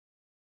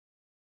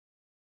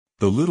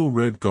The Little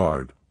Red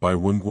Guard, by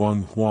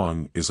Wenguang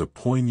Huang, is a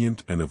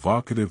poignant and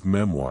evocative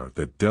memoir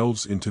that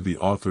delves into the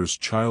author's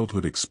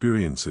childhood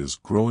experiences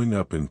growing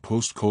up in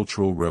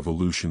post-cultural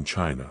revolution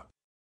China.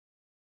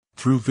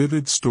 Through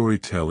vivid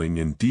storytelling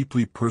and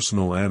deeply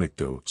personal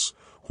anecdotes,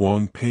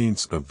 Huang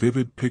paints a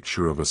vivid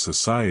picture of a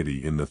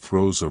society in the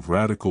throes of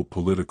radical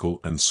political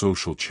and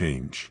social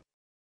change.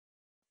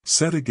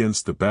 Set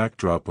against the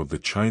backdrop of the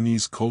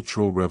Chinese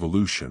Cultural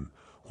Revolution,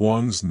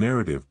 Huang's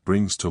narrative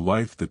brings to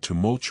life the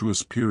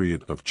tumultuous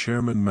period of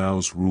Chairman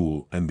Mao's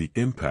rule and the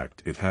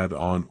impact it had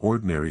on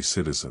ordinary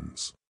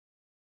citizens.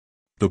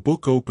 The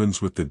book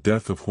opens with the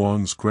death of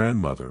Huang's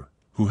grandmother,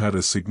 who had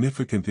a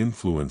significant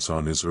influence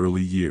on his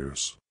early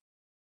years.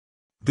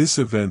 This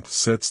event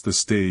sets the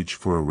stage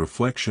for a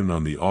reflection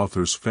on the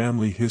author's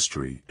family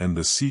history and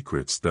the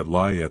secrets that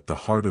lie at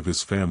the heart of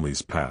his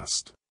family's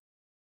past.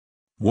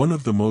 One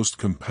of the most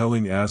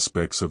compelling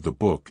aspects of the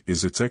book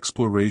is its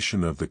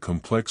exploration of the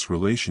complex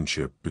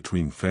relationship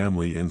between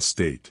family and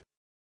state.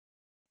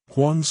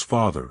 Huang's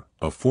father,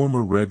 a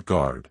former Red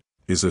Guard,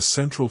 is a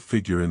central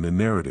figure in the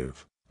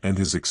narrative, and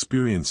his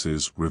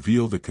experiences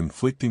reveal the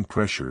conflicting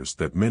pressures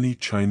that many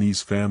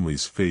Chinese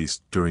families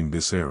faced during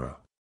this era.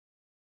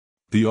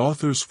 The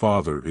author's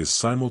father is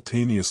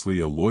simultaneously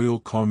a loyal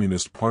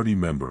Communist Party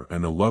member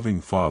and a loving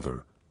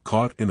father,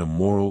 caught in a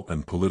moral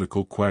and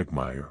political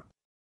quagmire.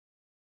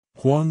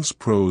 Huang's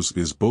prose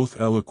is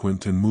both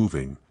eloquent and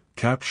moving,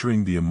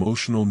 capturing the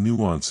emotional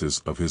nuances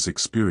of his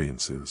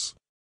experiences.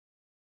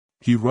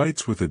 He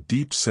writes with a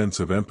deep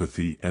sense of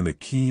empathy and a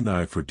keen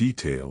eye for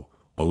detail,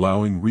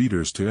 allowing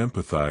readers to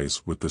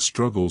empathize with the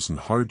struggles and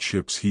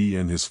hardships he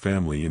and his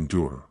family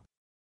endure.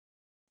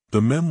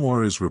 The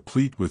memoir is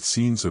replete with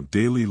scenes of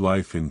daily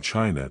life in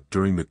China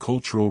during the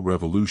Cultural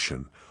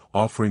Revolution,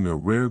 offering a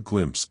rare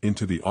glimpse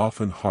into the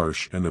often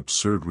harsh and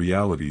absurd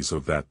realities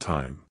of that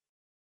time.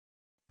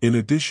 In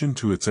addition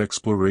to its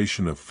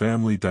exploration of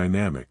family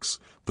dynamics,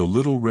 The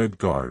Little Red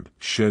Guard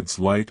sheds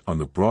light on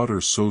the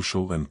broader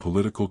social and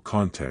political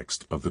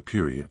context of the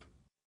period.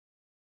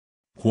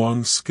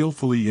 Huang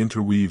skillfully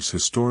interweaves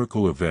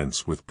historical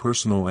events with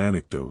personal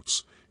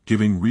anecdotes,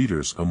 giving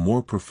readers a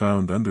more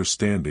profound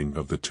understanding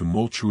of the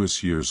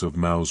tumultuous years of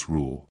Mao's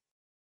rule.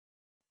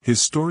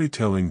 His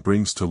storytelling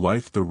brings to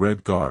life the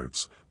Red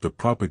Guards, the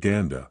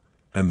propaganda,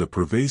 and the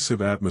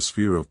pervasive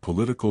atmosphere of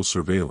political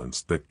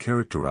surveillance that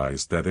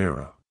characterized that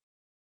era.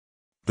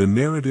 The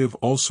narrative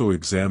also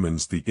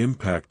examines the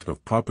impact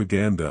of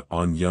propaganda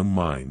on young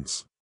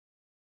minds.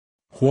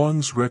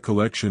 Huang's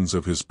recollections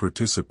of his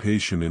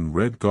participation in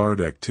Red Guard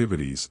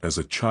activities as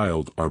a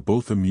child are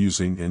both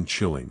amusing and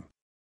chilling.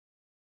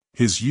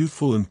 His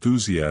youthful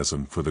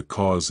enthusiasm for the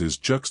cause is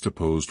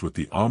juxtaposed with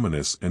the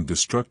ominous and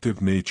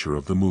destructive nature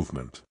of the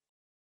movement.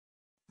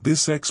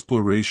 This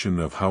exploration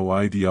of how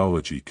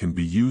ideology can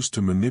be used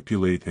to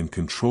manipulate and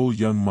control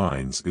young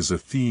minds is a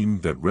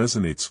theme that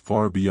resonates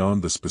far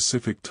beyond the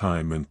specific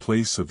time and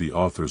place of the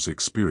author's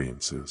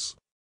experiences.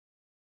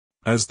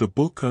 As the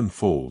book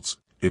unfolds,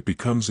 it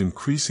becomes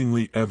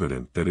increasingly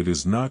evident that it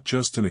is not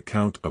just an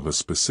account of a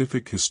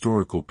specific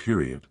historical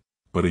period,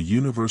 but a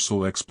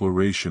universal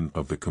exploration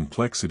of the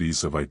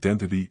complexities of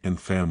identity and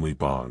family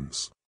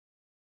bonds.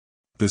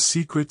 The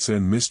secrets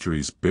and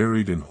mysteries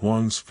buried in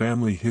Huang's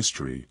family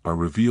history are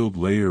revealed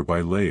layer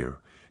by layer,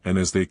 and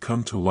as they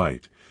come to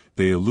light,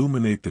 they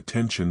illuminate the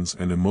tensions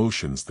and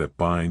emotions that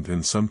bind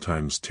and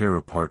sometimes tear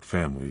apart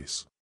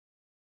families.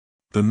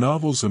 The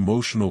novel's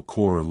emotional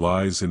core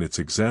lies in its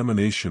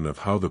examination of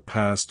how the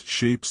past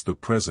shapes the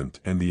present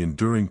and the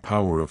enduring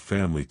power of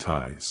family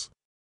ties.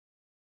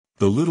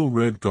 The Little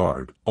Red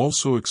Guard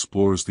also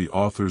explores the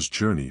author's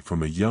journey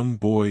from a young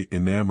boy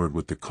enamored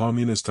with the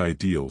communist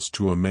ideals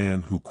to a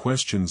man who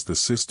questions the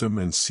system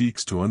and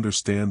seeks to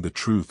understand the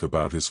truth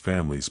about his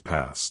family's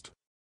past.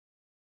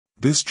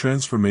 This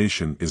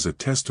transformation is a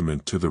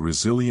testament to the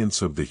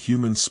resilience of the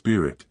human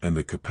spirit and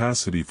the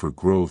capacity for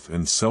growth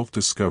and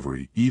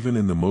self-discovery even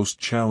in the most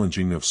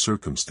challenging of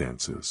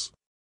circumstances.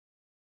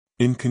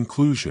 In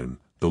conclusion,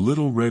 The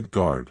Little Red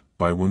Guard,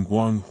 by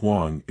Wenguang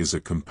Huang, is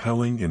a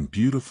compelling and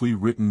beautifully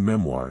written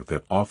memoir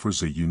that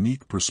offers a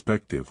unique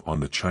perspective on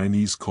the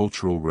Chinese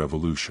Cultural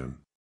Revolution.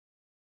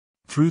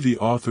 Through the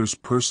author's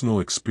personal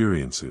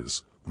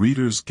experiences,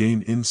 readers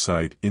gain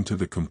insight into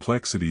the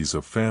complexities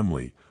of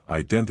family,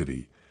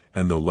 identity,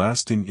 and the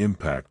lasting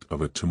impact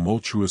of a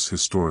tumultuous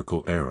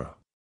historical era.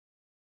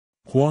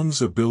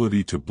 Huang's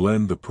ability to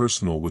blend the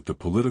personal with the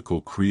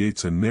political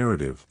creates a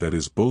narrative that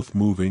is both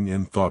moving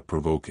and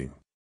thought-provoking.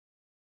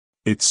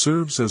 It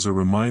serves as a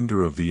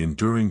reminder of the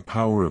enduring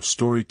power of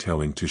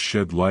storytelling to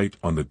shed light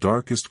on the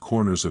darkest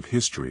corners of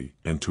history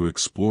and to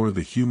explore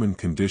the human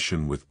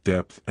condition with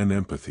depth and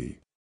empathy.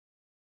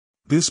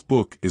 This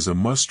book is a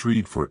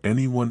must-read for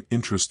anyone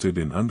interested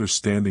in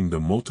understanding the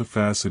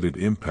multifaceted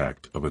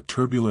impact of a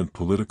turbulent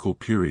political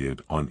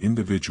period on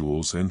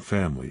individuals and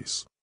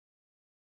families.